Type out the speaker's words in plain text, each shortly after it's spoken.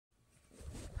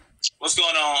What's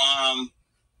going on?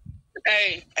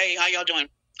 Hey, how y'all doing?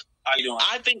 How you doing?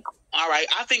 I think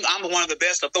I'm one of the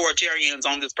best authoritarians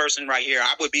on this person right here.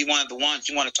 I would be one of the ones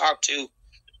you want to talk to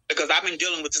because I've been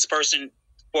dealing with this person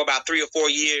for about 3 or 4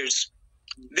 years.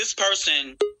 This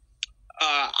person,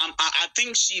 I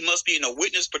think she must be in a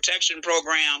witness protection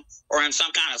program or in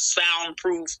some kind of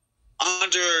soundproof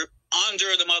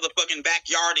under the motherfucking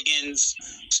backyardigans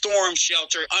storm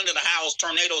shelter, under the house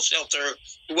tornado shelter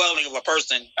dwelling of a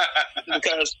person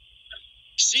because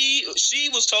she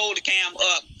was told to cam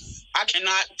up. I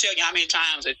cannot tell you how many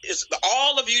times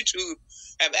all of YouTube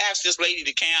have asked this lady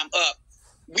to cam up.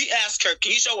 We asked her,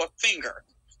 can you show a finger?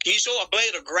 Can you show a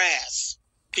blade of grass?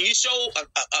 Can you show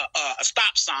a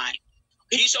stop sign?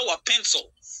 Can you show a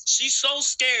pencil? She's so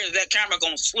scared that camera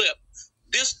gonna slip.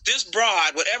 This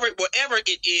broad, whatever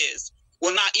it is,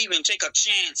 will not even take a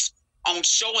chance on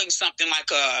showing something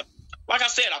like I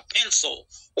said, a pencil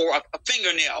or a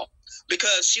fingernail,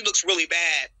 because she looks really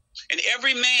bad. And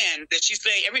every man that she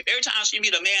say, every time she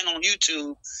meet a man on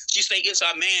YouTube, she say it's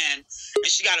her man, and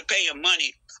she got to pay him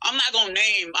money. I'm not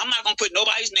gonna put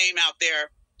nobody's name out there.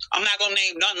 I'm not gonna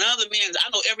name none of the men. I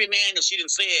know every man that she done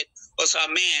said was her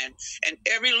man, and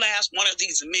every last one of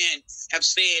these men have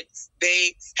said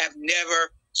they have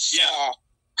never saw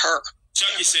her.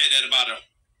 Chucky said that about her.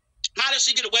 How does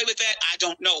she get away with that? I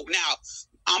don't know. Now,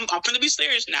 I'm going to be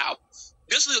serious now.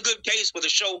 This is a good case for the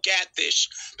show Catfish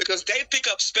because they pick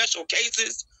up special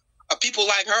cases of people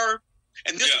like her.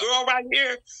 And this girl right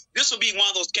here, this will be one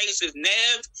of those cases.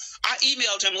 Nev, I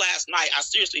emailed him last night. I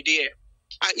seriously did.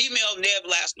 I emailed Nev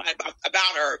last night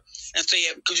about her and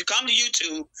said, could you come to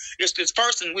YouTube? There's this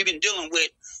person we've been dealing with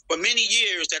for many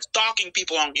years that's stalking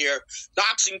people on here,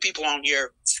 doxing people on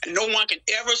here, and no one can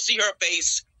ever see her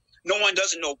face. No one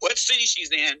doesn't know what city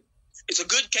she's in. It's a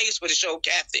good case for the show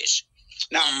Catfish.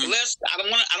 Now, I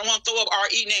don't want to throw up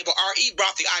RE name, but RE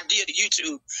brought the idea to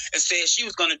YouTube and said she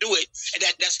was going to do it, and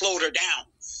that slowed her down.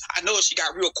 I know she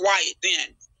got real quiet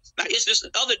then. Now, it's this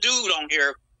other dude on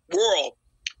here, World.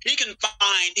 He the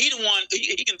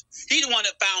one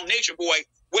that found Nature Boy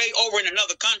way over in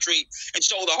another country and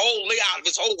showed the whole layout of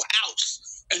his whole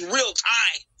house in real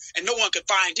time, and no one could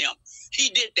find him. He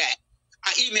did that.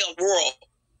 I emailed World.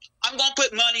 I'm going to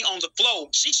put money on the flow.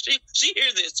 She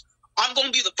hear this. I'm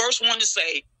going to be the first one to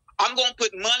say, I'm going to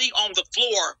put money on the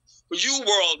floor for you,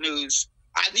 World News.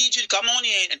 I need you to come on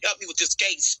in and help me with this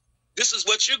case. This is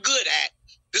what you're good at.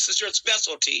 This is your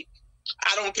specialty.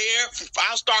 I don't care if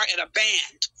I'll start in a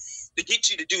band to get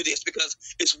you to do this because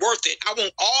it's worth it. I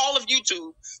want all of you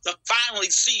to finally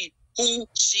see who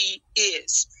she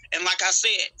is. And like I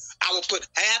said, I will put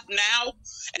half now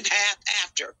and half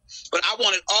after. But I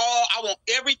want it all. I want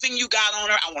everything you got on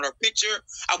her. I want her picture.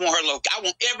 I want her logo. I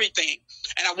want everything.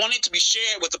 And I want it to be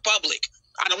shared with the public.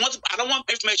 I don't want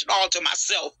information all to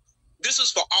myself. This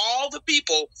is for all the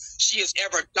people she has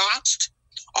ever doxed,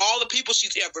 all the people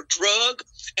she's ever drugged.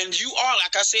 And you are,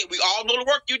 like I said, we all know the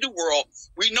work you do, World.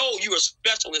 We know you're a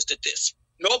specialist at this.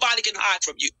 Nobody can hide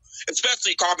from you,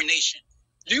 especially Carbonation.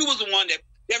 You was the one that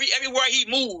everywhere he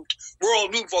moved,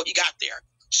 World knew before he got there.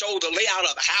 Showed the layout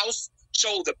of the house,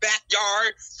 showed the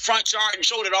backyard, front yard, and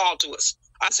showed it all to us.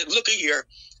 I said, look at here.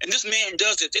 And this man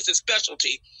does it. It's his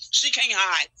specialty. She can't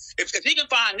hide. If he can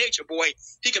find Nature Boy,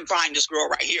 he can find this girl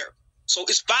right here. So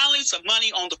it's finally some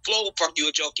money on the flow for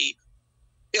you, Ajoke.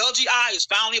 LGI is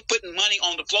finally putting money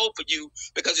on the flow for you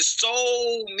because there's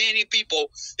so many people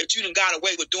that you done got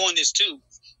away with doing this too.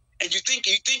 And you think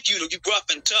you're rough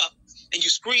and tough, and you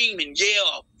scream and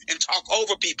yell and talk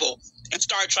over people and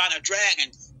start trying to drag,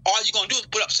 and all you're going to do is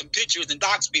put up some pictures and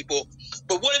dox people.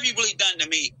 But what have you really done to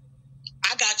me?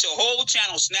 I got your whole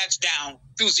channel snatched down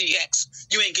through ZX.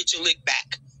 You ain't get your lick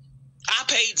back. I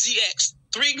paid ZX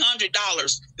 $300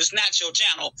 to snatch your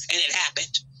channel, and it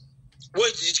happened.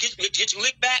 What, did you get your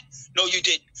lick back? No, you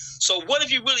didn't. So what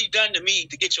have you really done to me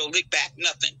to get your lick back?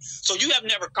 Nothing. So you have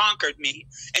never conquered me,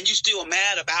 and you still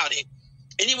mad about it.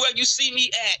 Anywhere you see me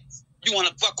at, you want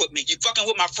to fuck with me. You're fucking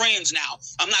with my friends now.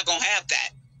 I'm not going to have that.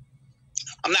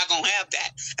 I'm not going to have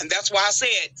that. And that's why I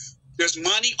said there's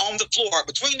money on the floor.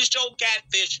 Between the show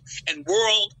Catfish and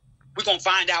World, we're going to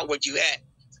find out where you at.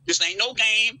 This ain't no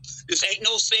game. This ain't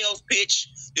no sales pitch.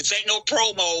 This ain't no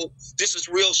promo. This is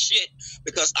real shit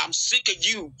because I'm sick of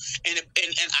you. And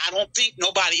I don't think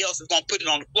nobody else is going to put it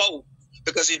on the floor.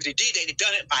 Because if they did, they'd have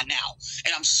done it by now.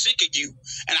 And I'm sick of you.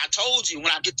 And I told you,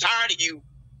 when I get tired of you,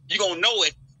 you're going to know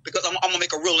it because I'm going to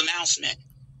make a real announcement.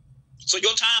 So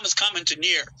your time is coming to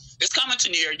near. It's coming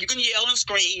to near. You can yell and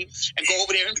scream and go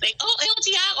over there and say, oh,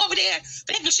 LGI over there,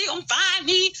 thinking she gonna find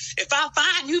me. If I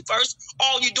find you first,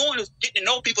 all you're doing is getting to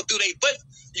know people through their foot.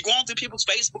 You're going through people's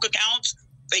Facebook accounts,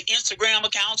 fake Instagram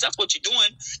accounts. That's what you're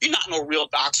doing. You're not no real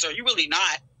doxer. You're really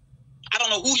not. I don't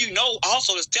know who you know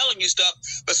also is telling you stuff,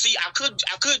 but see, I could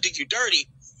do you dirty.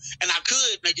 And I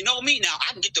could, now you know me now,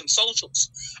 I can get them socials.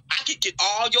 I could get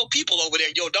all your people over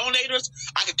there, your donators,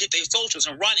 I could get their socials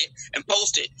and run it and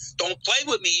post it. Don't play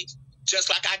with me, just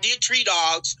like I did Tree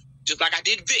Dogs, just like I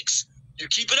did Vix. You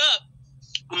keep it up,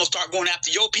 I'm going to start going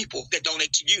after your people that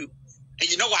donate to you. And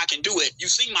you know I can do it. You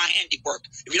see my handiwork.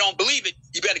 If you don't believe it,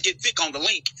 you better get Vic on the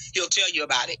link. He'll tell you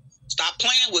about it. Stop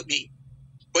playing with me.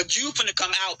 But you finna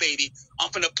come out, baby. I'm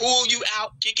finna pull you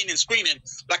out, kicking and screaming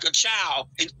like a child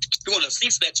and doing a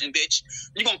C-section, bitch.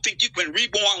 You're gonna think you've been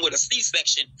reborn with a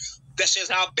C-section. That says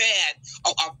how bad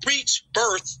a breech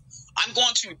birth. I'm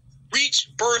going to breech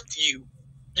birth you.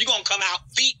 You're gonna come out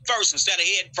feet first instead of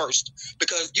head first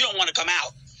because you don't want to come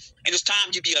out. And it's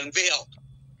time you be unveiled.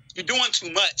 You're doing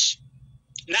too much.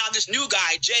 Now this new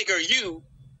guy, Jagger,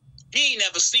 he ain't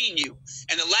never seen you.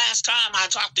 And the last time I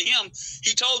talked to him,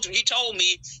 he told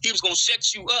me he was going to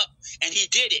set you up, and he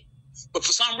did it. But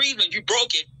for some reason, you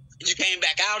broke it, and you came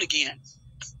back out again.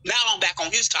 Now I'm back on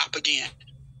his top again.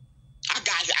 I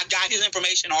got his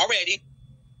information already,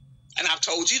 and I've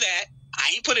told you that.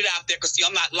 I ain't put it out there because, see,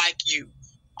 I'm not like you.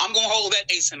 I'm going to hold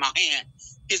that ace in my hand,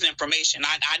 his information.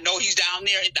 I know he's down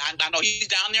there. I know he's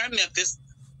down there in Memphis.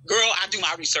 Girl, I do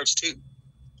my research, too.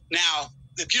 Now,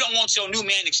 if you don't want your new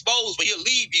man exposed, but he'll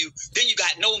leave you, then you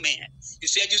got no man. You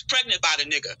said you was pregnant by the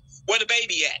nigga. Where the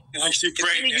baby at? I'm still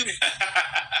pregnant.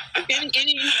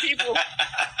 Any of you people,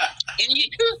 any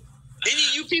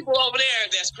of you people over there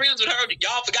that's friends with her,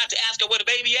 y'all forgot to ask her where the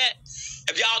baby at?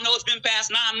 If y'all know it's been past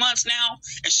 9 months now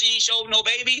and she ain't showed no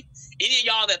baby, any of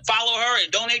y'all that follow her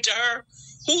and donate to her,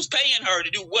 who's paying her to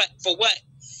do what? For what?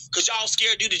 Because y'all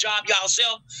scared to do the job y'all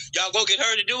self. Y'all go get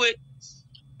her to do it.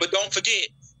 But don't forget,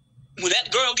 when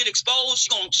that girl get exposed, she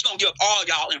gonna give up all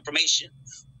y'all information.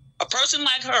 A person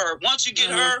like her, once you get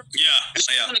her, and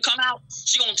she's gonna come out,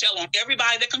 she gonna tell on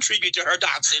everybody that contribute to her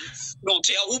doxing. She's gonna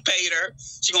tell who paid her.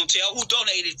 She's gonna tell who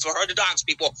donated for her to dox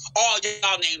people. All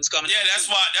y'all names coming. Yeah, out. that's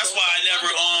why I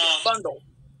never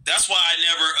That's why I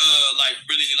never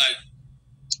really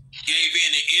gave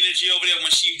in the energy over there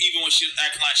when she was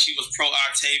acting like she was pro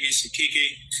Octavious and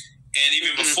Kiki, and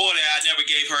even before that, I never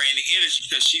gave her any energy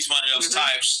because she's one of those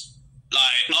types.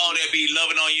 Like, oh, they'll be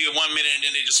loving on you in 1 minute and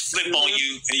then they just flip on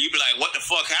you and you be like, what the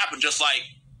fuck happened? Just like,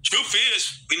 truth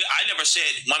is, I never said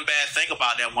one bad thing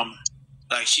about that woman.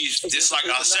 Like, she's just like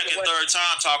our second, third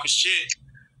time talking shit.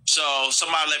 So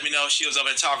somebody let me know she was up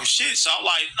there talking shit. So I'm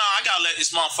like, nah, I gotta let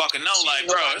this motherfucker know,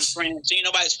 like, bro. She ain't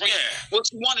nobody's friend. Yeah.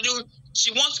 What she want to do,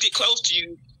 she wants to get close to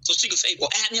you so she can say, well,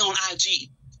 add me on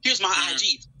IG. Here's my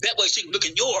IG. That way she can look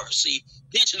in yours, see?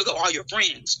 Then she look at all your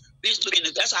friends. Then she look in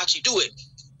that's how she do it.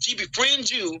 She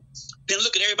befriends you, then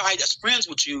look at everybody that's friends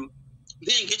with you,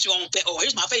 then get you on. Oh,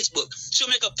 here's my Facebook. She'll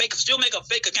make a fake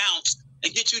account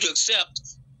and get you to accept,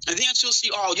 and then she'll see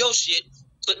all your shit.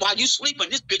 But while you sleeping,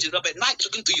 this bitch is up at night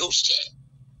looking through your shit.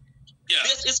 Yeah,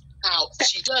 this is how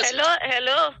she does. Hello.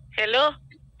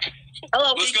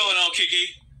 What's Kiki? Going on,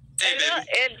 Kiki? Hey, hello,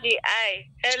 baby. LGI.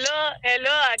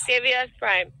 Hello, Octavious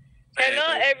Prime.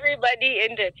 Hello, everybody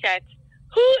in the chat.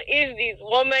 Who is this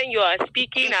woman you are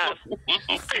speaking of?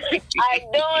 I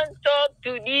don't talk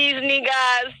to these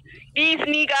niggas. These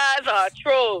niggas are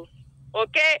trolls.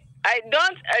 Okay? I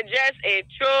don't address a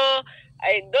troll.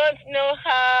 I don't know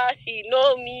her. She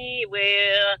know me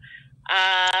well.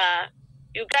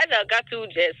 You guys have got to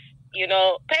just,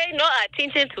 pay no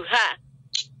attention to her.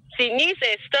 She needs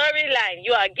a storyline.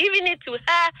 You are giving it to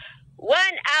her 1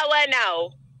 hour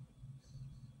now.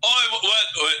 Oh,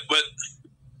 what?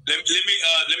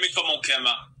 Let me come on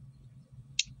camera.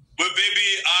 But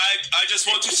baby, I just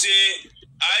want to say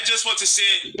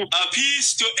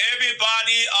peace to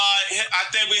everybody. I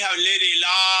think we have Lady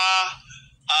La,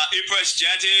 Empress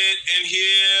Janet in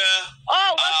here.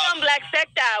 Oh, welcome Black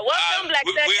Sector. Welcome Black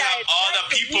Sector. We have all the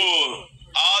people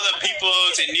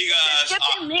and niggas. It's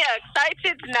getting me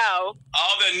excited now.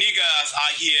 All the niggas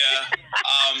are here.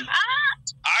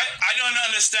 I don't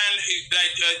understand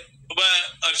but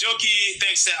Ajoke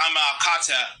thinks that I'm a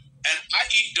kata, and I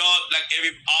eat dog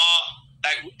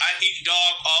I eat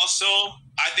dog also.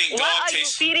 I think dog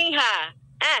tastes. What are you feeding her?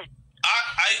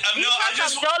 Give her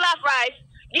some jollof rice.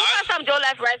 Give her some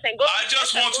jollof rice and go. I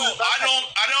just want to. I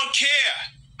don't care.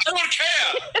 I don't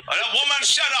care. Woman,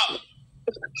 shut up.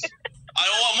 I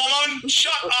don't want woman.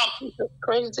 Shut up.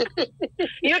 Crazy. I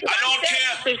don't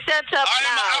care. I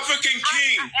am an African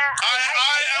king. I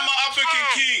am an African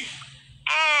king.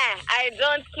 I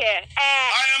don't care.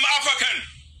 I am African.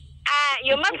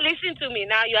 You must listen to me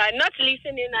now. You are not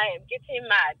listening. I am getting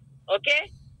mad.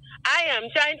 Okay? I am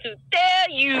trying to tell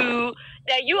you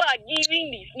that you are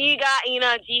giving this nigga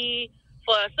energy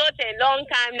for such a long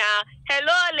time now.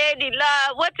 Hello, lady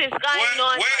love. What is going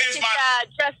on? Where is my...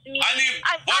 Trust me.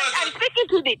 I'm speaking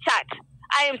to the chat.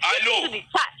 I am speaking to the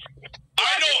chat.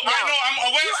 I know.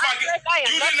 Where's my...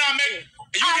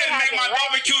 You didn't make my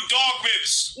barbecue dog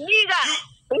ribs. Nigga.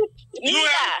 You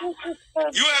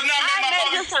have not made my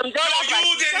barbecue.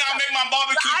 You did not make my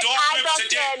barbecue dog ribs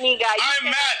today. I'm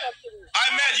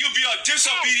mad. You be a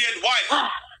disobedient wife.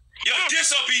 You're a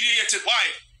disobedient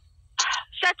wife.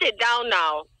 Shut it down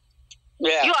now.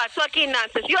 Yeah. You are talking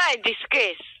nonsense. You are a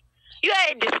disgrace. You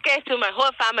are a disgrace to my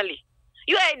whole family.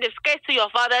 You are a disgrace to your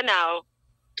father now.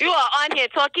 You are on here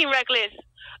talking reckless,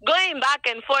 going back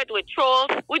and forth with trolls.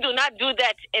 We do not do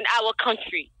that in our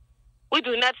country. We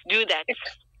do not do that.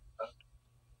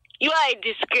 You are a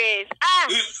disgrace.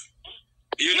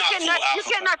 You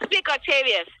cannot speak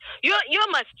Octavious. You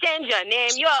must change your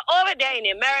name. You are over there in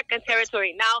American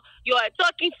territory now. You are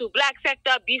talking to black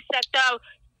sector, beef sector,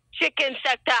 chicken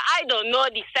sector. I don't know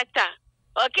the sector.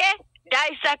 Okay?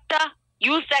 Die sector,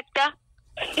 you sector.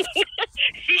 She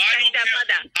sector,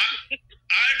 mother.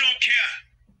 I don't care.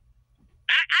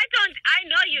 I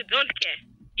know you don't care.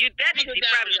 You that is the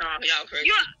problem.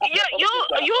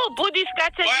 You booty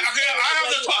scratcher. I have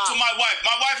to talk to my wife.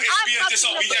 My wife is being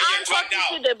disobedient right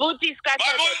now. To the booty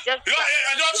scratcher.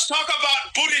 Don't talk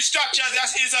about booty structure.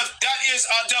 That is a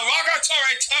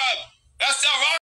derogatory term. That's derogatory.